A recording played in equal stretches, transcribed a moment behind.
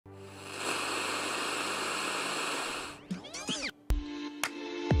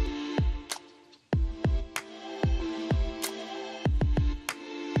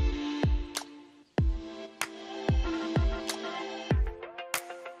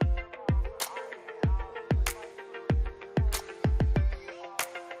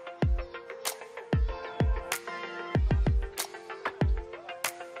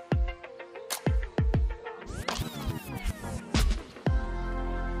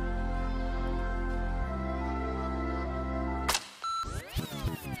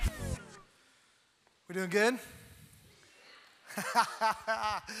We doing good?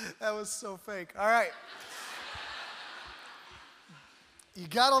 That was so fake. All right. You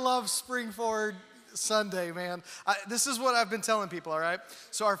gotta love Spring Forward Sunday, man. This is what I've been telling people, all right?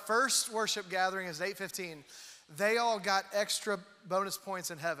 So our first worship gathering is 8:15. They all got extra bonus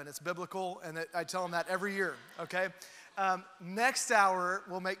points in heaven. It's biblical, and I tell them that every year, okay? Next hour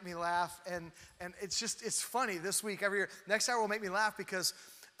will make me laugh, and it's funny this week, every year. Next hour will make me laugh because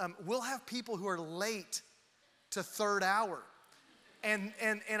we'll have people who are late to third hour. And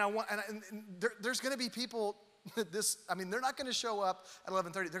there's gonna be people they're not gonna show up at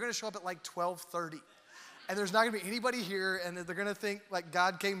 11:30. They're gonna show up at like 12:30. And there's not gonna be anybody here, and they're gonna think like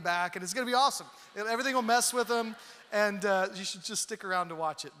God came back, and it's gonna be awesome. Everything will mess with them, and you should just stick around to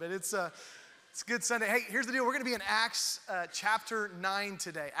watch it. But it's a good Sunday. Hey, here's the deal. We're gonna be in Acts chapter 9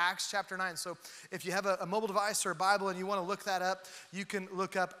 today. Acts chapter 9. So if you have a mobile device or a Bible and you wanna look that up, you can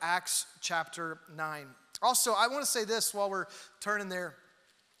look up Acts chapter 9. Also, I wanna say this while we're turning there.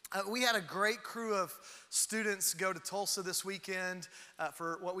 We had a great crew of students go to Tulsa this weekend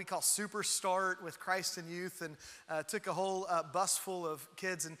for what we call Super Start with Christ in Youth, and took a whole bus full of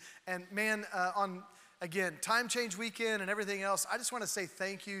kids. And man, on, again, Time Change Weekend and everything else, I just want to say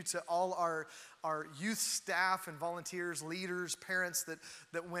thank you to all our youth staff and volunteers, leaders, parents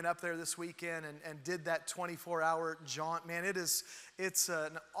that went up there this weekend and did that 24-hour jaunt. Man, it's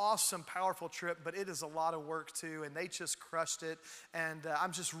an awesome, powerful trip, but it is a lot of work too, and they just crushed it. And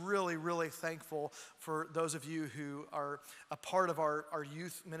I'm just really, really thankful for those of you who are a part of our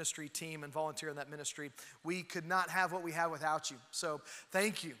youth ministry team and volunteer in that ministry. We could not have what we have without you. So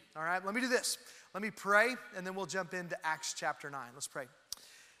thank you. All right, let me do this. Let me pray, and then we'll jump into Acts chapter 9. Let's pray.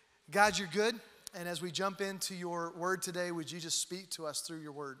 God, you're good. And as we jump into your word today, would you just speak to us through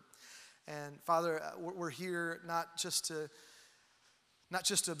your word? And Father, we're here not just to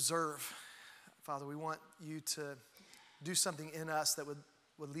observe. Father, we want you to do something in us that would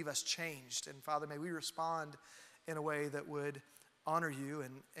leave us changed. And Father, may we respond in a way that would honor you,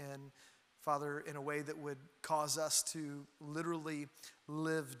 and Father, in a way that would cause us to literally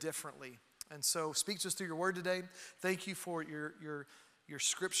live differently. And so speak to us through your word today. Thank you for your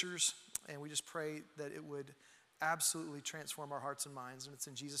scriptures. And we just pray that it would absolutely transform our hearts and minds. And it's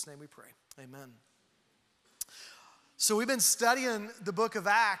in Jesus' name we pray. Amen. So we've been studying the book of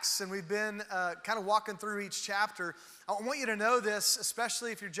Acts, and we've been kind of walking through each chapter. I want you to know this,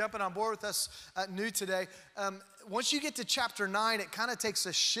 especially if you're jumping on board with us new today. Once you get to chapter 9, it kind of takes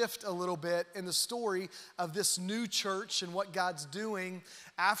a shift a little bit in the story of this new church and what God's doing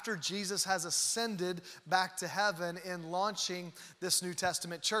after Jesus has ascended back to heaven in launching this New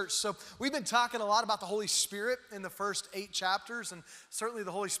Testament church. So we've been talking a lot about the Holy Spirit in the first 8 chapters, and certainly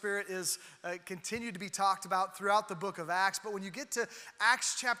the Holy Spirit is continued to be talked about throughout the book of Acts. But when you get to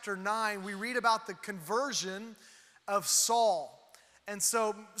Acts chapter 9, we read about the conversion of Saul. And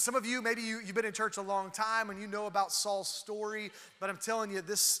so some of you, maybe you've been in church a long time and you know about Saul's story, but I'm telling you,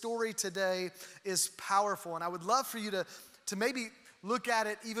 this story today is powerful. And I would love for you to maybe look at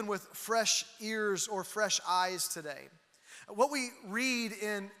it even with fresh ears or fresh eyes today. What we read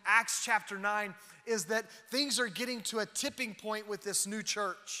in Acts chapter 9 is that things are getting to a tipping point with this new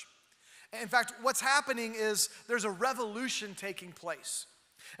church. In fact, what's happening is there's a revolution taking place.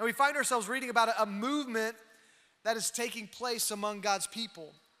 And we find ourselves reading about a movement that is taking place among God's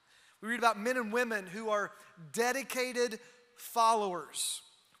people. We read about men and women who are dedicated followers.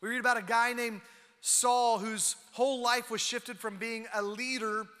 We read about a guy named Saul whose whole life was shifted from being a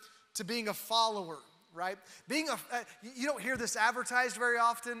leader to being a follower, right? You don't hear this advertised very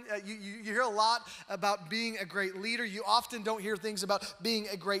often. You hear a lot about being a great leader. You often don't hear things about being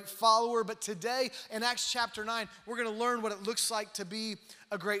a great follower. But today in Acts chapter 9, we're going to learn what it looks like to be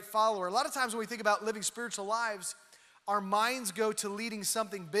a great follower. A lot of times when we think about living spiritual lives, our minds go to leading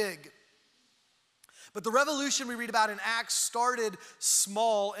something big. But the revolution we read about in Acts started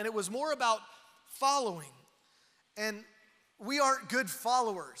small, and it was more about following. And we aren't good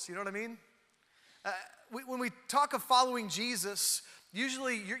followers, you know what I mean? When we talk of following Jesus,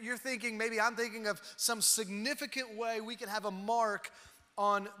 usually you're thinking, maybe I'm thinking of some significant way we can have a mark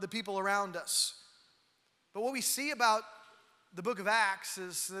on the people around us. But what we see about the book of Acts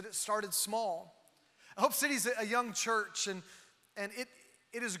is that it started small. Hope City's a young church, and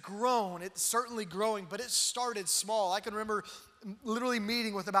it has grown. It's certainly growing, but it started small. I can remember literally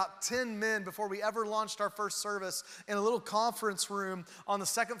meeting with about 10 men before we ever launched our first service in a little conference room on the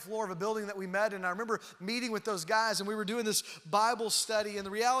second floor of a building that we met in. I remember meeting with those guys, and we were doing this Bible study, and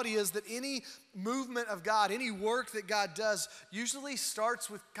the reality is that any movement of God, any work that God does, usually starts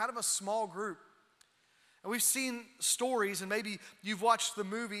with kind of a small group. And we've seen stories, and maybe you've watched the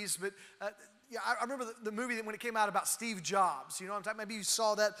movies, but Yeah, I remember the movie that when it came out about Steve Jobs. You know what I'm talking about? Maybe you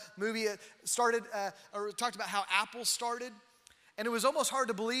saw that movie. It started, or talked about how Apple started. And it was almost hard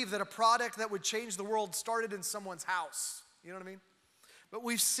to believe that a product that would change the world started in someone's house. You know what I mean? But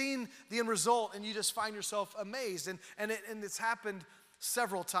we've seen the end result, and you just find yourself amazed. And it's happened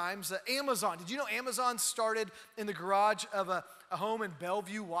several times. Amazon. Did you know Amazon started in the garage of a home in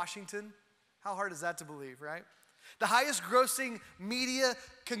Bellevue, Washington? How hard is that to believe, right? The highest grossing media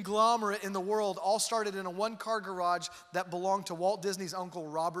conglomerate in the world all started in a one-car garage that belonged to Walt Disney's uncle,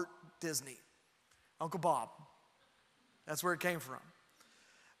 Robert Disney. Uncle Bob. That's where it came from.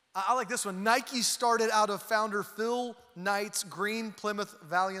 I like this one. Nike started out of founder Phil Knight's green Plymouth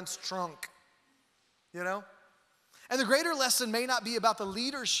Valiant's trunk. You know? And the greater lesson may not be about the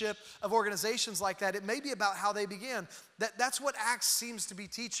leadership of organizations like that. It may be about how they began. That's what Acts seems to be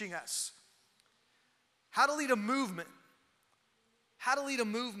teaching us. How to lead a movement. How to lead a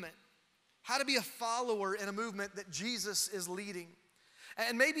movement. How to be a follower in a movement that Jesus is leading.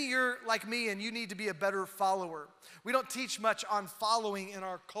 And maybe you're like me and you need to be a better follower. We don't teach much on following in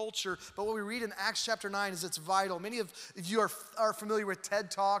our culture, but what we read in Acts chapter 9 is it's vital. Many of you are familiar with TED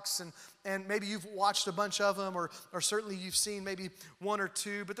Talks, and maybe you've watched a bunch of them, or certainly you've seen maybe one or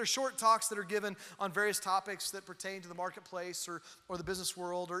two, but they're short talks that are given on various topics that pertain to the marketplace or the business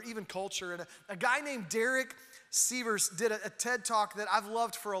world or even culture. And a guy named Derek Sivers did a TED Talk that I've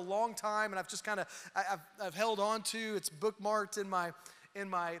loved for a long time, and I've just kind of, I've held on to. It's bookmarked in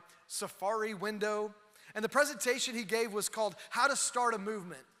my Safari window. And the presentation he gave was called How to Start a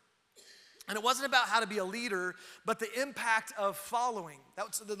Movement. And it wasn't about how to be a leader, but the impact of following. That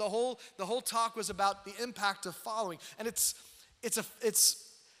was the whole talk was about the impact of following. And it's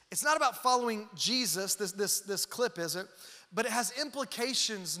not about following Jesus, this clip isn't, but it has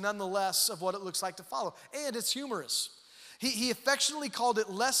implications nonetheless of what it looks like to follow. And it's humorous. He affectionately called it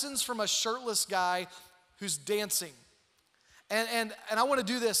Lessons from a Shirtless Guy Who's Dancing. And I want to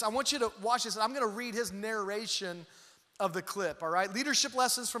do this. I want you to watch this. I'm going to read his narration of the clip, all right? Leadership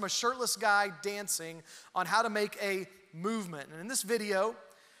lessons from a shirtless guy dancing on how to make a movement. And in this video,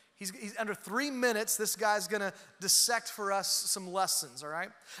 he's under 3 minutes, this guy's going to dissect for us some lessons, all right?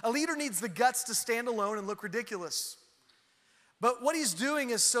 A leader needs the guts to stand alone and look ridiculous. But what he's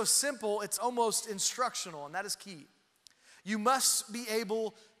doing is so simple, it's almost instructional, and that is key. You must be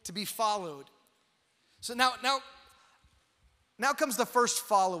able to be followed. So now comes the first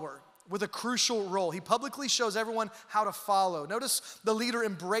follower with a crucial role. He publicly shows everyone how to follow. Notice the leader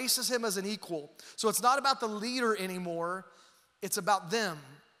embraces him as an equal. So it's not about the leader anymore, it's about them,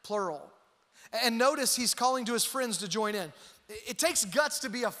 plural. And notice he's calling to his friends to join in. It takes guts to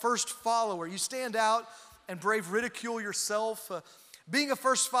be a first follower. You stand out and brave ridicule yourself. Being a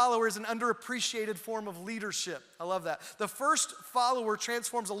first follower is an underappreciated form of leadership. I love that. The first follower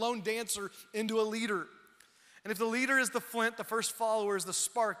transforms a lone dancer into a leader. And if the leader is the flint, the first follower is the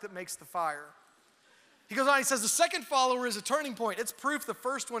spark that makes the fire. He goes on, he says, the second follower is a turning point. It's proof the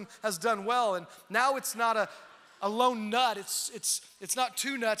first one has done well, and now it's not a lone nut. It's not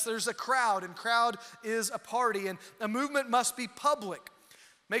two nuts. There's a crowd, and crowd is a party, and a movement must be public.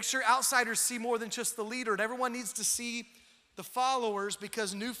 Make sure outsiders see more than just the leader, and everyone needs to see the followers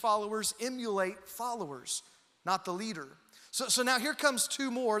because new followers emulate followers, not the leader. So now here comes two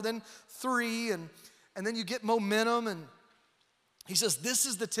more, then three, and then you get momentum, and he says, this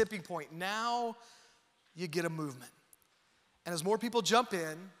is the tipping point. Now you get a movement. And as more people jump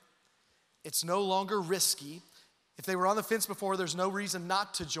in, it's no longer risky. If they were on the fence before, there's no reason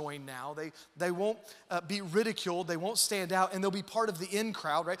not to join now. They won't be ridiculed. They won't stand out, and they'll be part of the in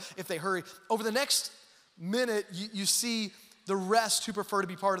crowd, right, if they hurry. Over the next minute, you see the rest who prefer to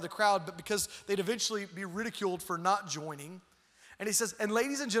be part of the crowd, but because they'd eventually be ridiculed for not joining. And he says, and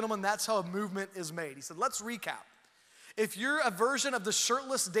ladies and gentlemen, that's how a movement is made. He said, let's recap. If you're a version of the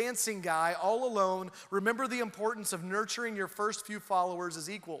shirtless dancing guy all alone, remember the importance of nurturing your first few followers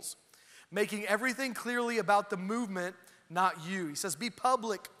as equals, making everything clearly about the movement, not you. He says, be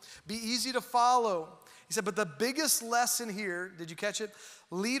public, be easy to follow. He said, but the biggest lesson here, did you catch it?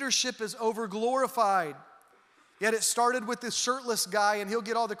 Leadership is over-glorified. Yet it started with this shirtless guy, and he'll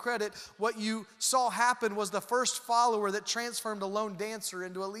get all the credit. What you saw happen was the first follower that transformed a lone dancer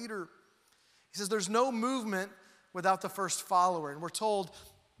into a leader. He says there's no movement without the first follower. And we're told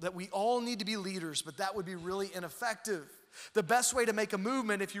that we all need to be leaders, but that would be really ineffective. The best way to make a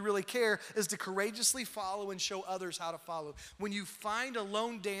movement, if you really care, is to courageously follow and show others how to follow. When you find a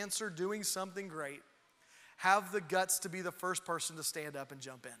lone dancer doing something great, have the guts to be the first person to stand up and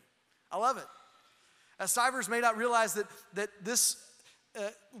jump in. I love it. Sivers may not realize that this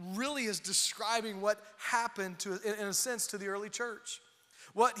really is describing what happened, in a sense, to the early church.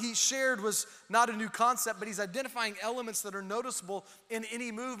 What he shared was not a new concept, but he's identifying elements that are noticeable in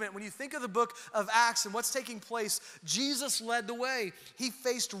any movement. When you think of the book of Acts and what's taking place, Jesus led the way. He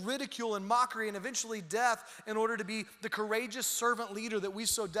faced ridicule and mockery and eventually death in order to be the courageous servant leader that we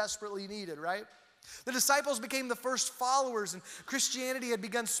so desperately needed, right? The disciples became the first followers, and Christianity had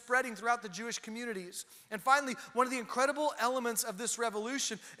begun spreading throughout the Jewish communities. And finally, one of the incredible elements of this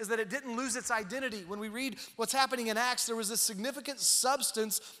revolution is that it didn't lose its identity. When we read what's happening in Acts, there was a significant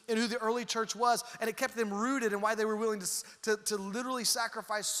substance in who the early church was, and it kept them rooted in why they were willing to literally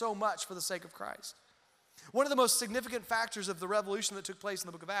sacrifice so much for the sake of Christ. One of the most significant factors of the revolution that took place in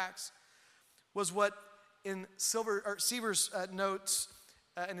the book of Acts was what in Seaver's notes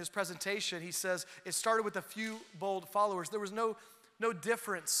in his presentation, he says, it started with a few bold followers. There was no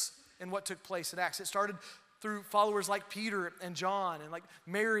difference in what took place in Acts. It started through followers like Peter and John and like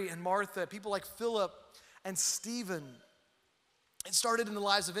Mary and Martha, people like Philip and Stephen. It started in the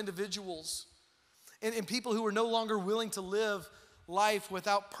lives of individuals and people who were no longer willing to live life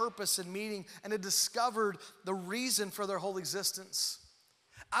without purpose and meaning, and had discovered the reason for their whole existence.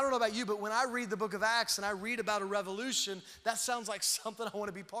 I don't know about you, but when I read the book of Acts and I read about a revolution, that sounds like something I want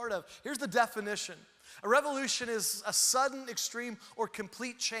to be part of. Here's the definition. A revolution is a sudden, extreme, or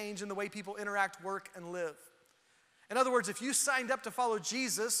complete change in the way people interact, work, and live. In other words, if you signed up to follow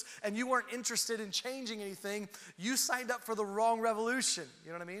Jesus and you weren't interested in changing anything, you signed up for the wrong revolution.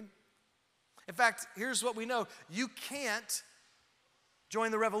 You know what I mean? In fact, here's what we know. You can't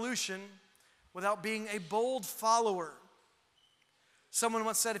join the revolution without being a bold follower. Someone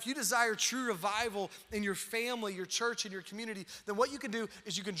once said, if you desire true revival in your family, your church, and your community, then what you can do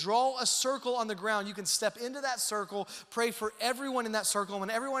is you can draw a circle on the ground. You can step into that circle, pray for everyone in that circle. And when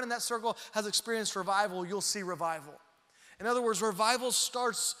everyone in that circle has experienced revival, you'll see revival. In other words, revival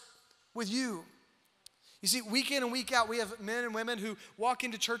starts with you. You see, week in and week out, we have men and women who walk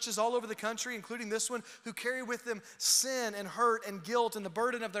into churches all over the country, including this one, who carry with them sin and hurt and guilt and the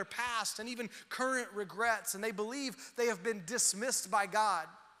burden of their past and even current regrets, and they believe they have been dismissed by God,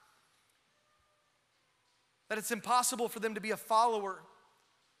 that it's impossible for them to be a follower,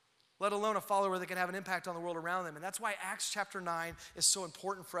 let alone a follower that can have an impact on the world around them. And that's why Acts chapter 9 is so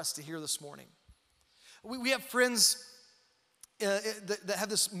important for us to hear this morning. We have friends that have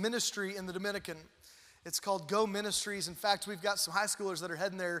this ministry in the Dominican. It's called Go Ministries. In fact, we've got some high schoolers that are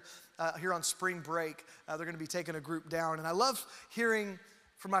heading there here on spring break. They're going to be taking a group down. And I love hearing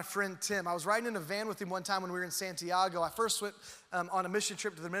from my friend Tim. I was riding in a van with him one time when we were in Santiago. I first went on a mission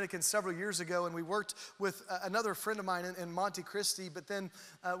trip to the Dominican several years ago, and we worked with another friend of mine in Monte Cristi. But then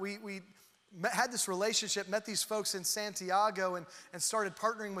we had this relationship, met these folks in Santiago and started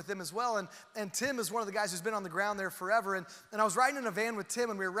partnering with them as well. And Tim is one of the guys who's been on the ground there forever. And I was riding in a van with Tim,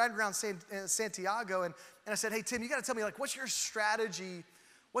 and we were riding around Santiago. And I said, hey, Tim, you got to tell me, like, what's your strategy?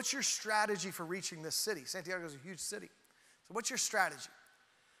 What's your strategy for reaching this city? Santiago is a huge city. So what's your strategy?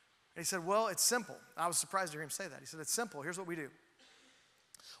 And he said, well, it's simple. I was surprised to hear him say that. He said, it's simple. Here's what we do.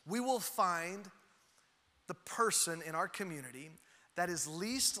 We will find the person in our community that is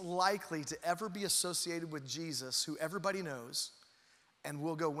least likely to ever be associated with Jesus, who everybody knows, and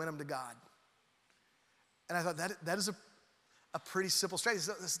we'll go win them to God. And I thought that is a pretty simple strategy.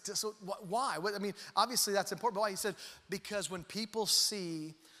 So why? I mean, obviously that's important, but why? He said, because when people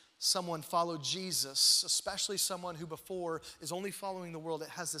see someone follow Jesus, especially someone who before is only following the world, it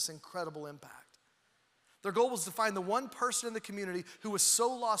has this incredible impact. Their goal was to find the one person in the community who was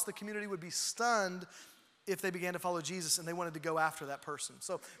so lost the community would be stunned if they began to follow Jesus, and they wanted to go after that person.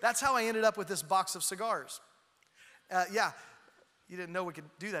 So that's how I ended up with this box of cigars. Yeah, you didn't know we could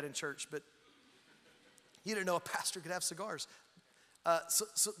do that in church, but you didn't know a pastor could have cigars. So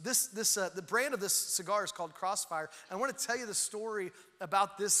the brand of this cigar is called Crossfire. And I want to tell you the story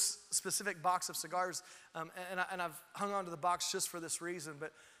about this specific box of cigars, and I've hung on to the box just for this reason.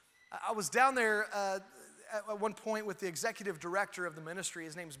 But I was down there at one point with the executive director of the ministry.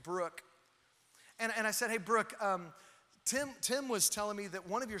 His name's Brooke. And I said, hey, Brooke, Tim was telling me that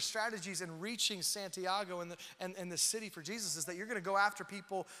one of your strategies in reaching Santiago and the city for Jesus is that you're going to go after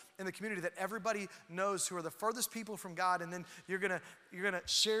people in the community that everybody knows who are the furthest people from God, and then you're going to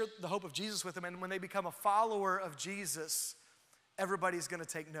share the hope of Jesus with them. And when they become a follower of Jesus, everybody's going to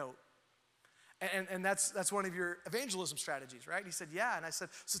take note. And that's one of your evangelism strategies, right? He said, yeah. And I said,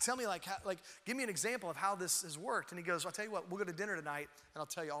 so tell me, give me an example of how this has worked. And he goes, I'll tell you what, we'll go to dinner tonight, and I'll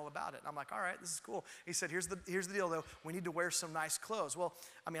tell you all about it. And I'm like, all right, this is cool. He said, here's the deal, though. We need to wear some nice clothes. Well,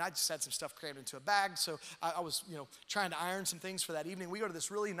 I mean, I just had some stuff crammed into a bag, so I was, trying to iron some things for that evening. We go to this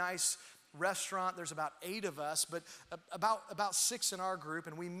really nice restaurant. There's about 8 of us, but about 6 in our group,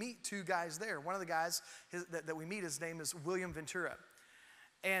 and we meet 2 guys there. One of the guys that we meet, his name is William Ventura.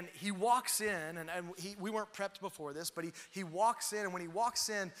 And he walks in, and we weren't prepped before this, but he walks in, and when he walks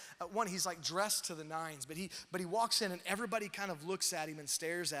in, he's like dressed to the nines, but he walks in, and everybody kind of looks at him and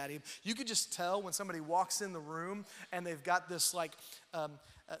stares at him. You could just tell when somebody walks in the room, and they've got this like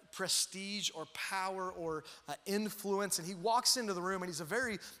prestige or power or influence, and he walks into the room, and he's a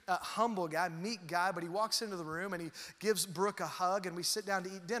very humble guy, meek guy, but he walks into the room, and he gives Brooke a hug, and we sit down to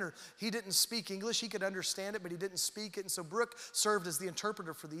eat dinner. He didn't speak English. He could understand it, but he didn't speak it, and so Brooke served as the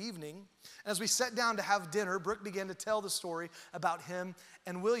interpreter for the evening. And as we sat down to have dinner, Brooke began to tell the story about him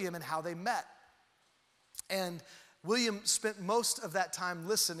and William and how they met. And William spent most of that time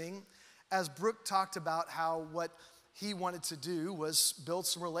listening as Brooke talked about how what he wanted to do was build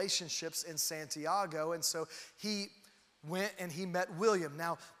some relationships in Santiago, and so he went and he met William.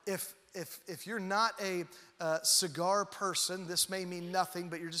 Now, if you're not a cigar person, this may mean nothing,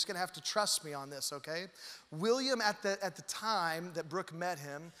 but you're just gonna have to trust me on this, okay? William, at the time that Brooke met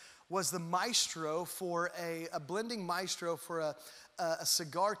him, was the maestro for a blending maestro for a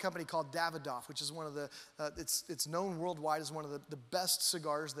cigar company called Davidoff, which is one of the, it's known worldwide as one of the best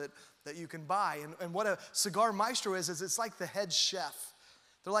cigars that you can buy. And what a cigar maestro is it's like the head chef.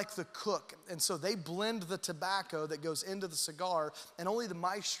 They're like the cook. And so they blend the tobacco that goes into the cigar, and only the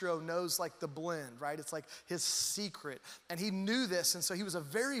maestro knows like the blend, right? It's like his secret. And he knew this, and so he was a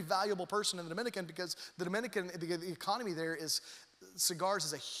very valuable person in the Dominican, because the economy there is, cigars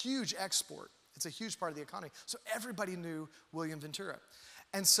is a huge export. It's a huge part of the economy. So everybody knew William Ventura.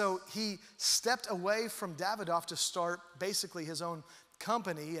 And so he stepped away from Davidoff to start basically his own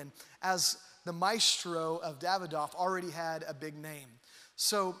company, and as the maestro of Davidoff already had a big name.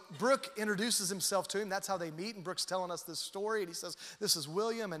 So Brooke introduces himself to him. That's how they meet, and Brooke's telling us this story, and he says, this is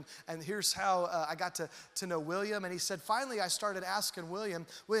William, and here's how I got to know William. And he said, finally, I started asking William,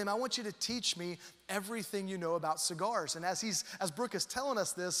 I want you to teach me everything you know about cigars. And as Brooke is telling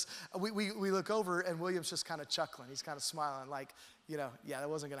us this, we look over, and William's just kind of chuckling. He's kind of smiling like, yeah, that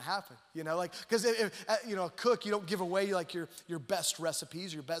wasn't going to happen. Like, because, a cook, you don't give away like your best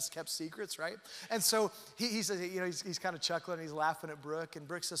recipes, your best kept secrets, right? And so he says, he's kind of chuckling, and he's laughing at Brooke. And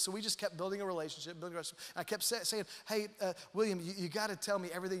Brooke says, so we just kept building a relationship. And I kept saying, hey, William, you got to tell me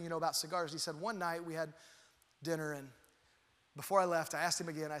everything you know about cigars. He said, one night we had dinner, and before I left, I asked him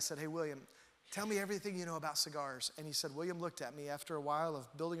again. I said, hey, William, tell me everything you know about cigars. And he said, William looked at me after a while of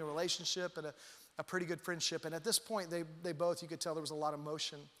building a relationship and a pretty good friendship. And at this point, they both, you could tell there was a lot of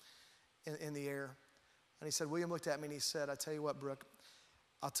motion in the air. And he said, William looked at me and he said, I tell you what, Brooke,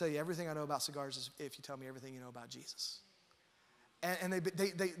 I'll tell you everything I know about cigars if you tell me everything you know about Jesus. And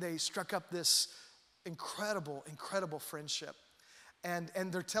they struck up this incredible, incredible friendship. And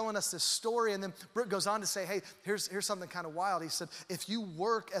they're telling us this story, and then Brooke goes on to say, hey, here's something kind of wild. He said, if you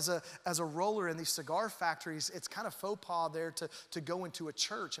work as a roller in these cigar factories, it's kind of faux pas there to go into a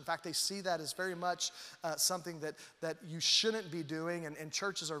church. In fact, they see that as very much something that you shouldn't be doing, and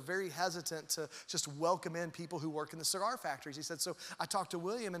churches are very hesitant to just welcome in people who work in the cigar factories. He said, so I talked to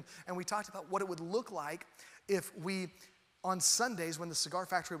William, and we talked about what it would look like if we, on Sundays, when the cigar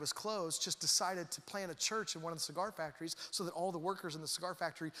factory was closed, just decided to plant a church in one of the cigar factories so that all the workers in the cigar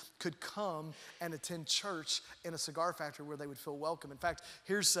factory could come and attend church in a cigar factory where they would feel welcome. In fact,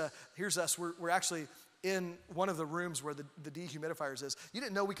 here's us. We're actually in one of the rooms where the dehumidifiers is. You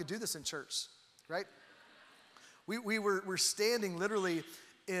didn't know we could do this in church, right? We're standing literally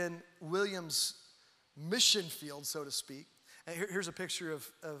in William's mission field, so to speak. And here's a picture of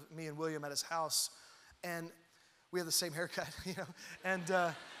me and William at his house. And we have the same haircut, and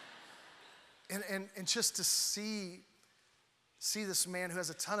just to see this man who has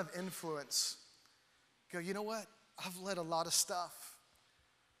a ton of influence go, you know what? I've led a lot of stuff,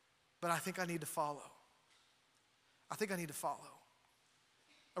 but I think I need to follow.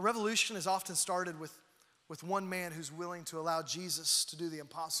 A revolution is often started with one man who's willing to allow Jesus to do the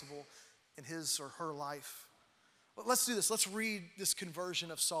impossible in his or her life. Well, let's do this. Let's read this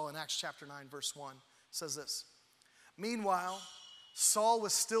conversion of Saul in Acts chapter 9, verse 1. It says this. Meanwhile, Saul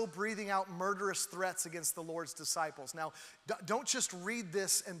was still breathing out murderous threats against the Lord's disciples. Now, don't just read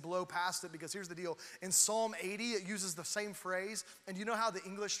this and blow past it, because here's the deal. In Psalm 80, it uses the same phrase. And you know how the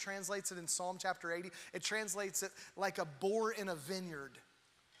English translates it in Psalm chapter 80? It translates it like a boar in a vineyard,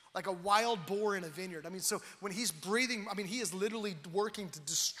 like a wild boar in a vineyard. So when he's breathing, he is literally working to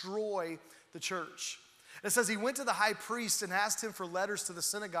destroy the church. It says he went to the high priest and asked him for letters to the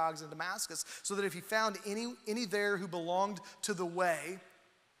synagogues in Damascus, so that if he found any there who belonged to the way,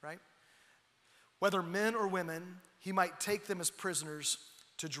 right, whether men or women, he might take them as prisoners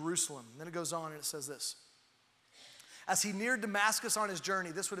to Jerusalem. And then it goes on and it says this. As he neared Damascus on his journey,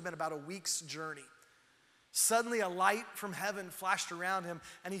 this would have been about a week's journey. Suddenly a light from heaven flashed around him,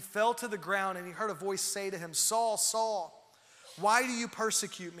 and he fell to the ground, and he heard a voice say to him, Saul, Saul, why do you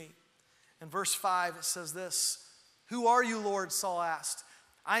persecute me? In verse 5, it says this, Who are you, Lord? Saul asked.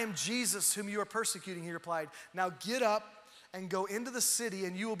 I am Jesus, whom you are persecuting, he replied. Now get up and go into the city,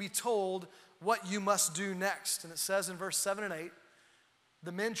 and you will be told what you must do next. And it says in verse 7 and 8,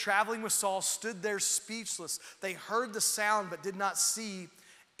 the men traveling with Saul stood there speechless. They heard the sound but did not see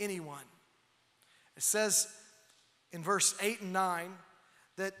anyone. It says in verse 8 and 9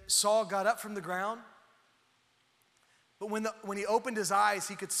 that Saul got up from the ground, but when he opened his eyes,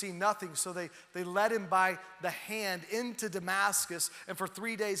 he could see nothing. So they led him by the hand into Damascus, and for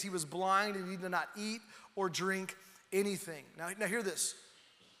 3 days he was blind and he did not eat or drink anything. Now hear this.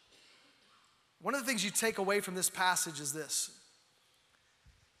 One of the things you take away from this passage is this,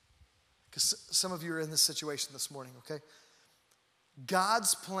 because some of you are in this situation this morning, okay?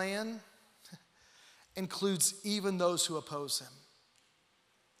 God's plan includes even those who oppose him.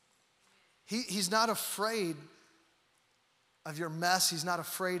 He's not afraid of your mess. He's not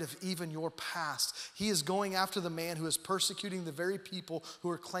afraid of even your past. He is going after the man who is persecuting the very people who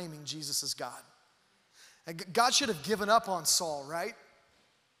are claiming Jesus is God. And God should have given up on Saul, right?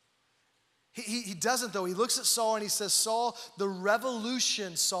 He doesn't, though. He looks at Saul and he says, Saul, the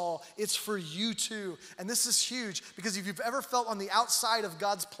revolution, Saul, it's for you too. And this is huge, because if you've ever felt on the outside of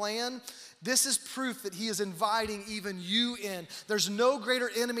God's plan, this is proof that he is inviting even you in. There's no greater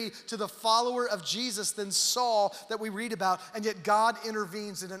enemy to the follower of Jesus than Saul that we read about, and yet God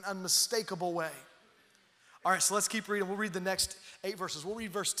intervenes in an unmistakable way. All right, so let's keep reading. We'll read the next 8 verses. We'll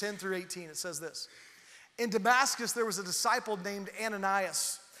read verse 10 through 18. It says this. In Damascus, there was a disciple named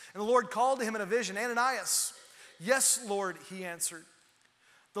Ananias. And the Lord called to him in a vision, Ananias. Yes, Lord, he answered.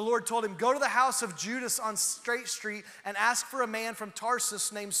 The Lord told him, go to the house of Judas on Straight Street and ask for a man from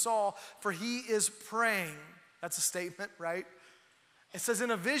Tarsus named Saul, for he is praying. That's a statement, right? It says,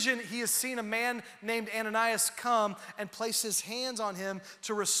 in a vision, he has seen a man named Ananias come and place his hands on him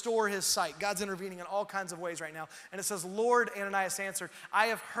to restore his sight. God's intervening in all kinds of ways right now. And it says, Lord, Ananias answered, I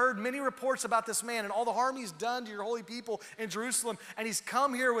have heard many reports about this man and all the harm he's done to your holy people in Jerusalem. And he's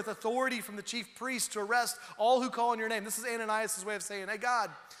come here with authority from the chief priest to arrest all who call on your name. This is Ananias' way of saying, hey, God,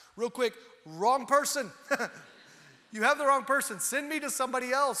 real quick, wrong person. You have the wrong person. Send me to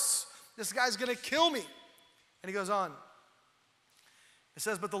somebody else. This guy's going to kill me. And he goes on. It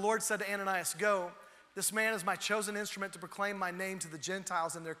says, but the Lord said to Ananias, go, this man is my chosen instrument to proclaim my name to the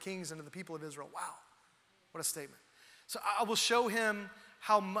Gentiles and their kings and to the people of Israel. Wow, what a statement. So I will show him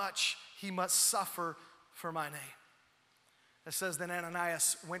how much he must suffer for my name. It says, then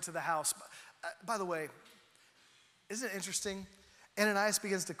Ananias went to the house. By the way, isn't it interesting? Ananias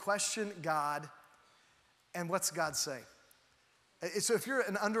begins to question God, and what's God say? So if you're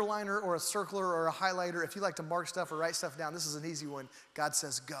an underliner or a circler or a highlighter, if you like to mark stuff or write stuff down, this is an easy one. God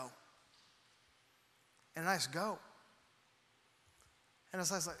says, go. Ananias, go. And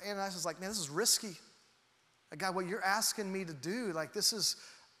Ananias is like, man, this is risky. God, what you're asking me to do,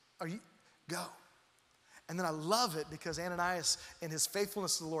 go. And then I love it because Ananias, in his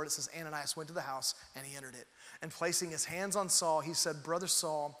faithfulness to the Lord, it says Ananias went to the house and he entered it. And placing his hands on Saul, he said, Brother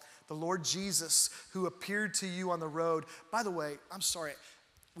Saul, the Lord Jesus, who appeared to you on the road. By the way, I'm sorry,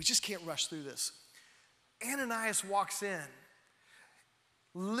 we just can't rush through this. Ananias walks in.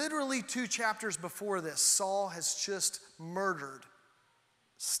 Literally 2 chapters before this, Saul has just murdered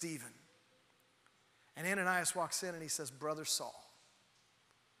Stephen. And Ananias walks in and he says, Brother Saul.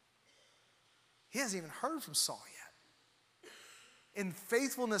 He hasn't even heard from Saul yet. In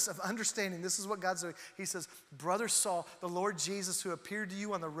faithfulness of understanding, this is what God's doing. He says, Brother Saul, the Lord Jesus who appeared to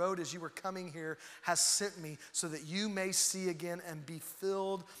you on the road as you were coming here has sent me so that you may see again and be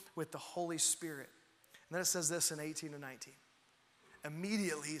filled with the Holy Spirit. And then it says this in 18 and 19.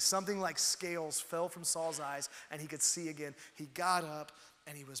 Immediately, something like scales fell from Saul's eyes and he could see again. He got up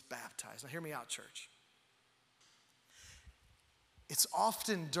and he was baptized. Now hear me out, church. It's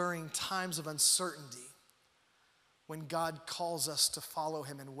often during times of uncertainty when God calls us to follow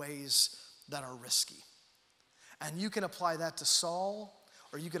him in ways that are risky. And you can apply that to Saul,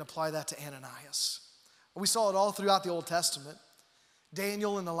 or you can apply that to Ananias. We saw it all throughout the Old Testament.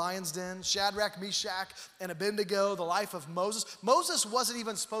 Daniel in the lion's den, Shadrach, Meshach, and Abednego, the life of Moses. Moses wasn't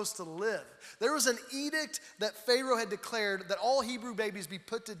even supposed to live. There was an edict that Pharaoh had declared that all Hebrew babies be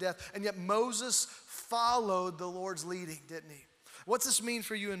put to death, and yet Moses followed the Lord's leading, didn't he? What's this mean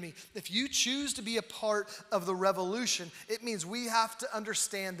for you and me? If you choose to be a part of the revolution, it means we have to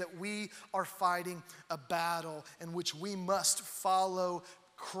understand that we are fighting a battle in which we must follow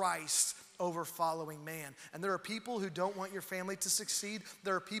Christ over following man. And there are people who don't want your family to succeed.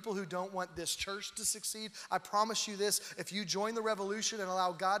 There are people who don't want this church to succeed. I promise you this, if you join the revolution and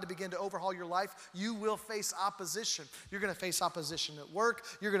allow God to begin to overhaul your life, you will face opposition. You're going to face opposition at work.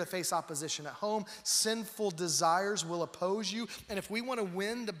 You're going to face opposition at home. Sinful desires will oppose you. And if we want to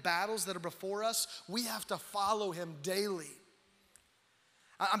win the battles that are before us, we have to follow him daily.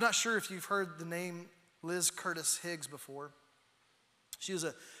 I'm not sure if you've heard the name Liz Curtis Higgs before. She was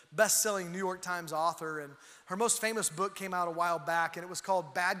a best-selling New York Times author, and her most famous book came out a while back, and it was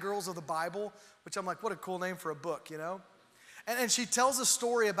called Bad Girls of the Bible, which I'm like, what a cool name for a book, you know? And she tells a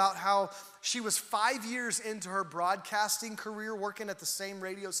story about how she was 5 years into her broadcasting career working at the same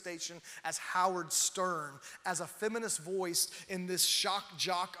radio station as Howard Stern as a feminist voice in this shock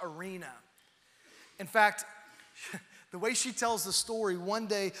jock arena. In fact, the way she tells the story, one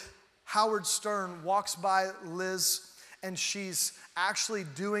day Howard Stern walks by Liz and she's actually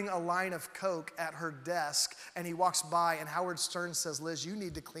doing a line of coke at her desk, and he walks by and Howard Stern says, Liz, you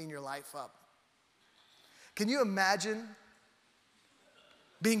need to clean your life up. Can you imagine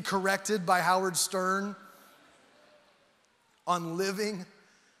being corrected by Howard Stern on living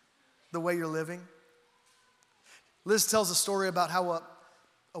the way you're living? Liz tells a story about how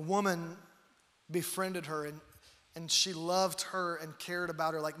a woman befriended her, and she loved her and cared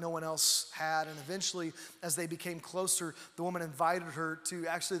about her like no one else had. And eventually, as they became closer, the woman invited her to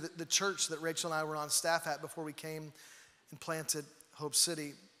actually the church that Rachel and I were on staff at before we came and planted Hope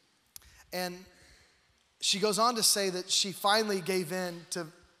City. And she goes on to say that she finally gave in to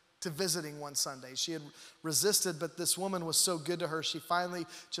visiting one Sunday. She had resisted, but this woman was so good to her, she finally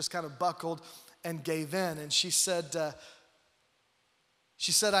just kind of buckled and gave in. And she said, I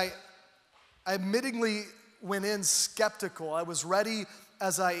admittingly went in skeptical. I was ready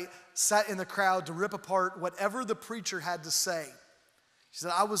as I sat in the crowd to rip apart whatever the preacher had to say. She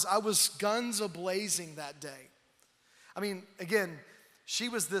said, I was guns a-blazing that day. I mean, again, she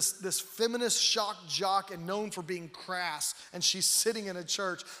was this feminist shock jock and known for being crass, and she's sitting in a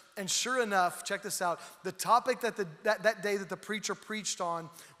church. And sure enough, check this out, the topic that day that the preacher preached on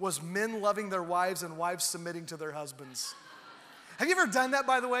was men loving their wives and wives submitting to their husbands. Have you ever done that,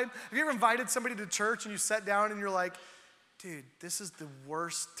 by the way? Have you ever invited somebody to church and you sat down and you're like, dude, this is the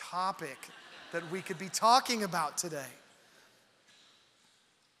worst topic that we could be talking about today?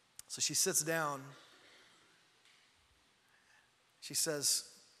 So she sits down. She says,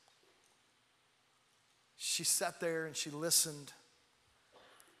 she sat there and she listened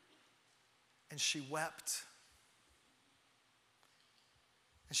and she wept.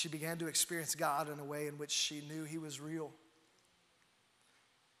 And she began to experience God in a way in which she knew he was real.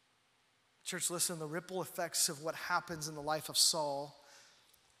 Church, listen, the ripple effects of what happens in the life of Saul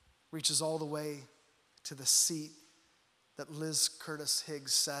reaches all the way to the seat that Liz Curtis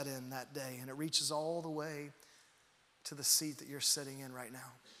Higgs sat in that day, and it reaches all the way to the seat that you're sitting in right now.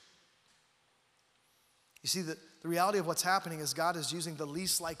 You see, the reality of what's happening is God is using the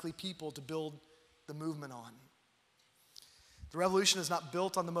least likely people to build the movement on. The revolution is not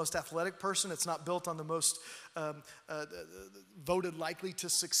built on the most athletic person. It's not built on the most voted likely to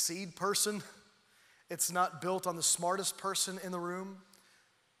succeed person. It's not built on the smartest person in the room.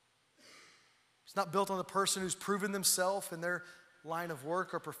 It's not built on the person who's proven themselves in their line of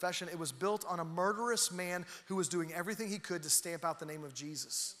work or profession. It was built on a murderous man who was doing everything he could to stamp out the name of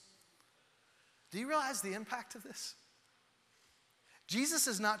Jesus. Do you realize the impact of this? Jesus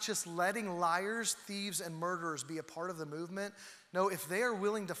is not just letting liars, thieves, and murderers be a part of the movement. No, if they are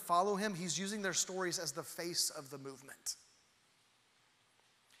willing to follow him, he's using their stories as the face of the movement.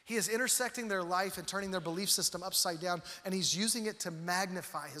 He is intersecting their life and turning their belief system upside down, and he's using it to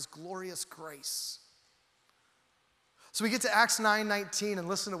magnify his glorious grace. So we get to Acts 9:19 and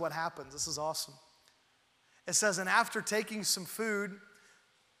listen to what happens. This is awesome. It says, and after taking some food,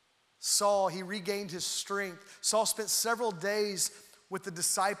 Saul, he regained his strength. Saul spent several days with the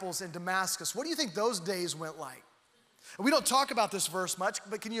disciples in Damascus. What do you think those days went like? We don't talk about this verse much,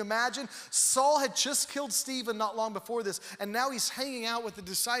 but can you imagine? Saul had just killed Stephen not long before this, and now he's hanging out with the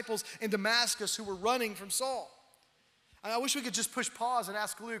disciples in Damascus who were running from Saul. I wish we could just push pause and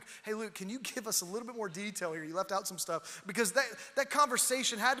ask Luke, hey Luke, can you give us a little bit more detail here? You left out some stuff. Because that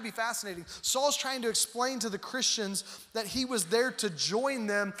conversation had to be fascinating. Saul's trying to explain to the Christians that he was there to join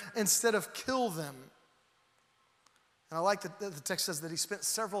them instead of kill them. And I like that the text says that he spent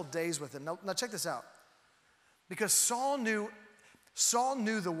several days with them. Now check this out. Because Saul knew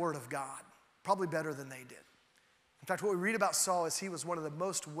the word of God probably better than they did. In fact, what we read about Saul is he was one of the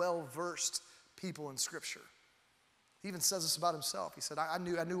most well-versed people in Scripture. He even says this about himself. He said, I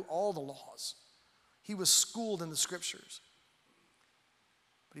knew all the laws. He was schooled in the Scriptures.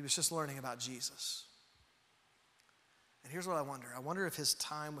 but he was just learning about Jesus. And here's what I wonder. I wonder if his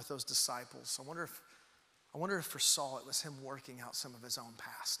time with those disciples, I wonder if for Saul it was him working out some of his own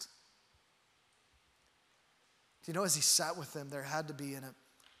past. Do you know, as he sat with them, there had to be an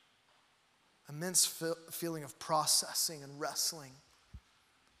immense feeling of processing and wrestling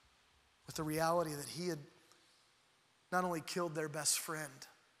with the reality that he had not only killed their best friend,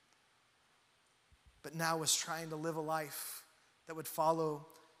 but now was trying to live a life that would follow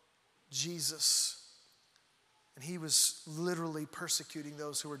Jesus. And he was literally persecuting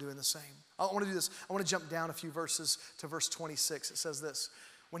those who were doing the same. I want to do this. I want to jump down a few verses to verse 26. It says this: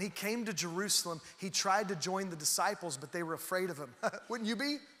 when he came to Jerusalem, he tried to join the disciples, but they were afraid of him. Wouldn't you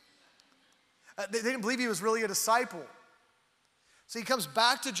be? They didn't believe he was really a disciple. So he comes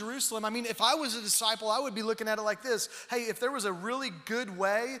back to Jerusalem. I mean, if I was a disciple, I would be looking at it like this. Hey, if there was a really good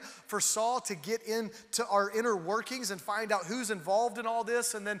way for Saul to get into our inner workings and find out who's involved in all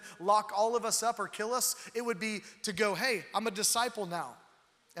this and then lock all of us up or kill us, it would be to go, hey, I'm a disciple now.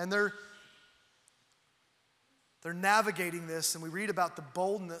 And they're navigating this, and we read about the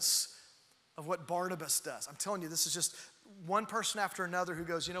boldness of what Barnabas does. I'm telling you, this is just one person after another who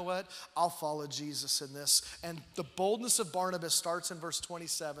goes, you know what? I'll follow Jesus in this. And the boldness of Barnabas starts in verse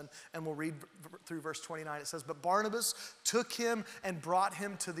 27, and we'll read through verse 29. It says, but Barnabas took him and brought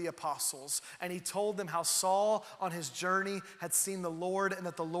him to the apostles, and he told them how Saul on his journey had seen the Lord, and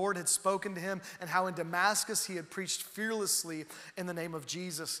that the Lord had spoken to him, and how in Damascus he had preached fearlessly in the name of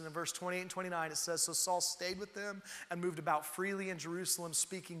Jesus. And in verse 28 and 29 it says, so Saul stayed with them and moved about freely in Jerusalem,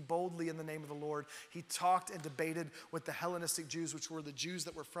 speaking boldly in the name of the Lord. He talked and debated with the Hellenistic Jews, which were the Jews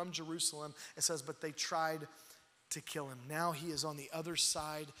that were from Jerusalem. It says, but they tried to kill him. Now he is on the other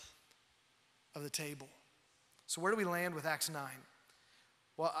side of the table. So where do we land with Acts 9?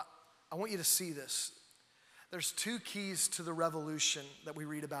 Well, I want you to see this. There's two keys to the revolution that we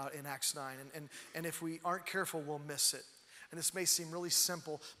read about in Acts 9. And if we aren't careful, we'll miss it. And this may seem really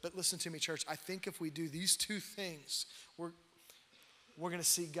simple, but listen to me, church. I think if we do these two things, we're going to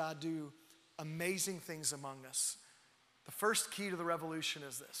see God do amazing things among us. The first key to the revolution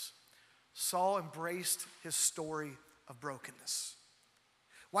is this: Saul embraced his story of brokenness.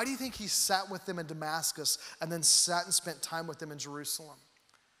 Why do you think he sat with them in Damascus and then sat and spent time with them in Jerusalem?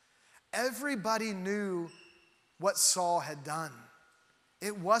 Everybody knew what Saul had done.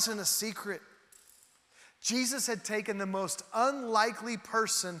 It wasn't a secret. Jesus had taken the most unlikely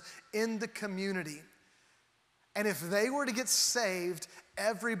person in the community, and if they were to get saved,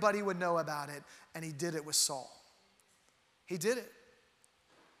 everybody would know about it, and he did it with Saul. He did it.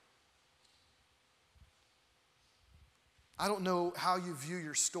 I don't know how you view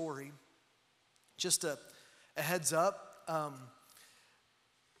your story. Just a heads up,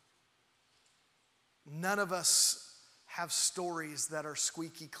 none of us have stories that are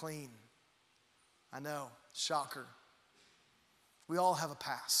squeaky clean. I know, shocker. We all have a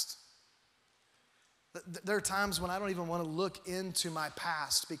past. There are times when I don't even want to look into my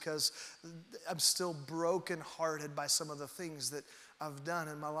past because I'm still brokenhearted by some of the things that I've done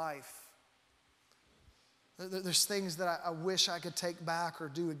in my life. There's things that I wish I could take back or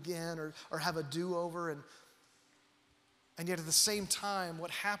do again or have a do-over. And yet at the same time,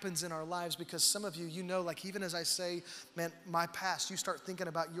 what happens in our lives, because some of you, you know, like even as I say, man, my past, you start thinking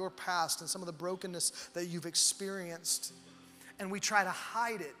about your past and some of the brokenness that you've experienced. And we try to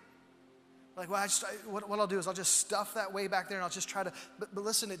hide it. Like, well, what I'll do is I'll just stuff that way back there and I'll just try to, but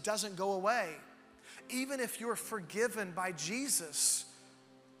listen, it doesn't go away. Even if you're forgiven by Jesus,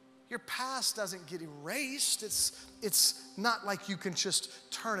 your past doesn't get erased. It's not like you can just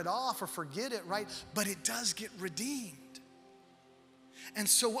turn it off or forget it, right? But it does get redeemed. And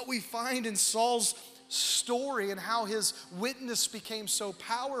so what we find in Saul's story and how his witness became so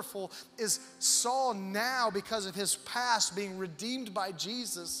powerful is Saul now, because of his past being redeemed by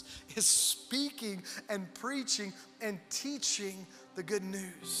Jesus, is speaking and preaching and teaching the good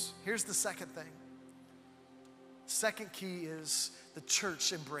news. Here's the second thing. Second key is the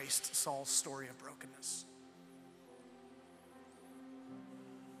church embraced Saul's story of brokenness.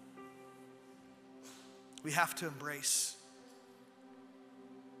 We have to embrace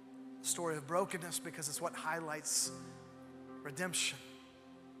the story of brokenness because it's what highlights redemption.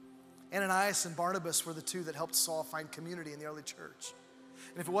 Ananias and Barnabas were the two that helped Saul find community in the early church.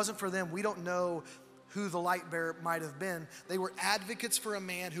 And if it wasn't for them, we don't know who the light bearer might have been. They were advocates for a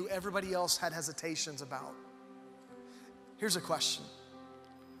man who everybody else had hesitations about. Here's a question.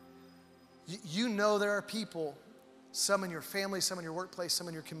 You know there are people, some in your family, some in your workplace, some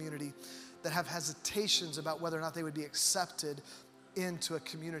in your community, that have hesitations about whether or not they would be accepted into a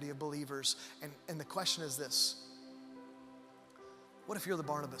community of believers. And the question is this: what if you're the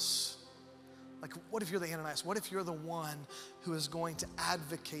Barnabas? Like, what if you're the Ananias? What if you're the one who is going to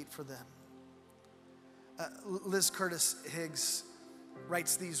advocate for them? Liz Curtis Higgs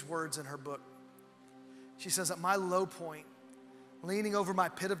writes these words in her book. She says, at my low point, leaning over my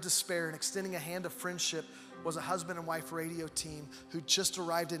pit of despair and extending a hand of friendship was a husband and wife radio team who just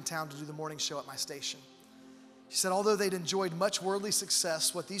arrived in town to do the morning show at my station. She said, although they'd enjoyed much worldly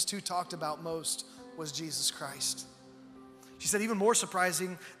success, what these two talked about most was Jesus Christ. She said, even more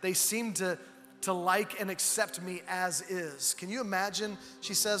surprising, they seemed to like and accept me as is. Can you imagine,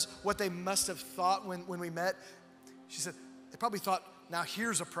 she says, what they must have thought when we met? She said, they probably thought, now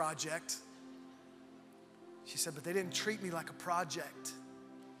here's a project. She said, but they didn't treat me like a project.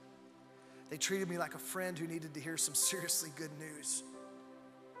 They treated me like a friend who needed to hear some seriously good news.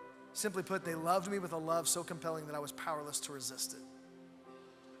 Simply put, they loved me with a love so compelling that I was powerless to resist it.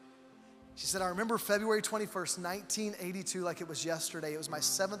 She said, I remember February 21st, 1982, like it was yesterday. It was my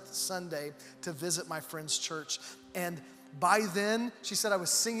 7th Sunday to visit my friend's church. And by then, she said, I was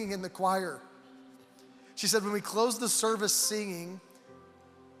singing in the choir. She said, when we closed the service singing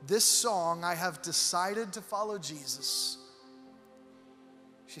this song, I have decided to follow Jesus.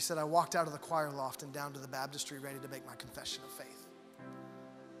 She said, I walked out of the choir loft and down to the baptistry ready to make my confession of faith.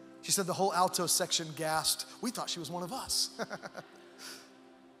 She said the whole alto section gasped. We thought she was one of us.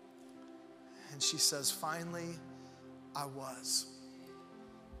 And she says, finally, I was.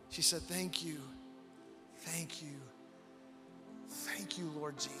 She said, thank you, thank you, thank you,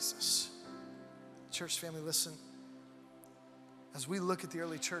 Lord Jesus. Church family, listen. As we look at the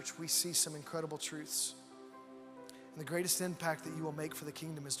early church, we see some incredible truths. And the greatest impact that you will make for the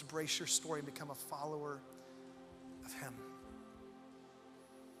kingdom is to brace your story and become a follower of Him.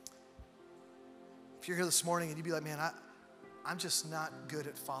 If you're here this morning and you'd be like, man, I'm just not good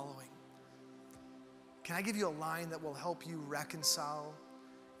at following. Can I give you a line that will help you reconcile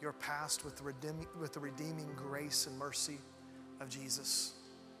your past with the redeeming grace and mercy of Jesus?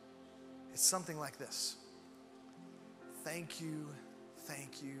 It's something like this. Thank you,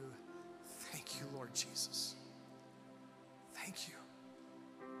 thank you, thank you, Lord Jesus. Thank you.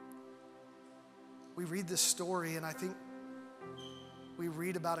 We read this story and I think we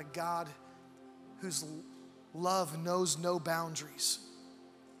read about a God whose love knows no boundaries.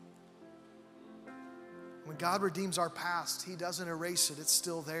 When God redeems our past, He doesn't erase it. It's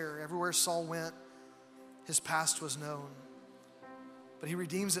still there. Everywhere Saul went, his past was known. But He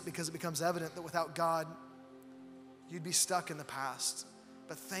redeems it because it becomes evident that without God, you'd be stuck in the past.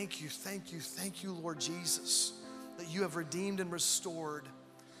 But thank you, thank you, thank you, Lord Jesus, that you have redeemed and restored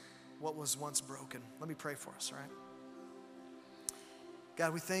what was once broken. Let me pray for us, all right?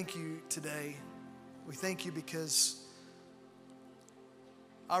 God, we thank you today. We thank you because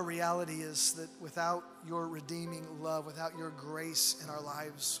our reality is that without your redeeming love, without your grace in our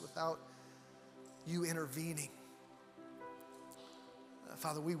lives, without you intervening,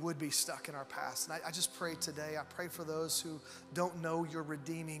 Father, we would be stuck in our past. And I just pray today, I pray for those who don't know your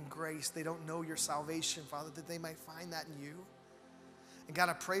redeeming grace. They don't know your salvation, Father, that they might find that in you. And God,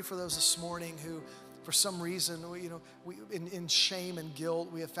 I pray for those this morning who, for some reason, in shame and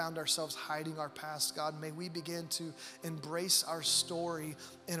guilt, we have found ourselves hiding our past. God, may we begin to embrace our story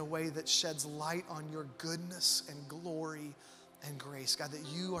in a way that sheds light on your goodness and glory and grace. God, that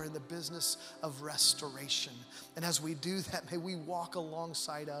you are in the business of restoration. And as we do that, may we walk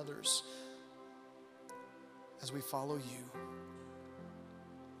alongside others as we follow you.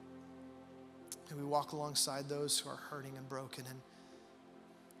 May we walk alongside those who are hurting and broken and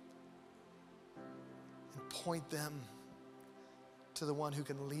point them to the one who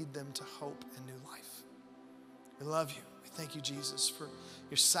can lead them to hope and new life. We love you. We thank you, Jesus, for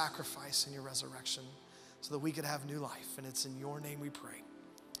your sacrifice and your resurrection so that we could have new life. And it's in your name we pray.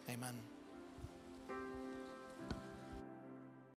 Amen.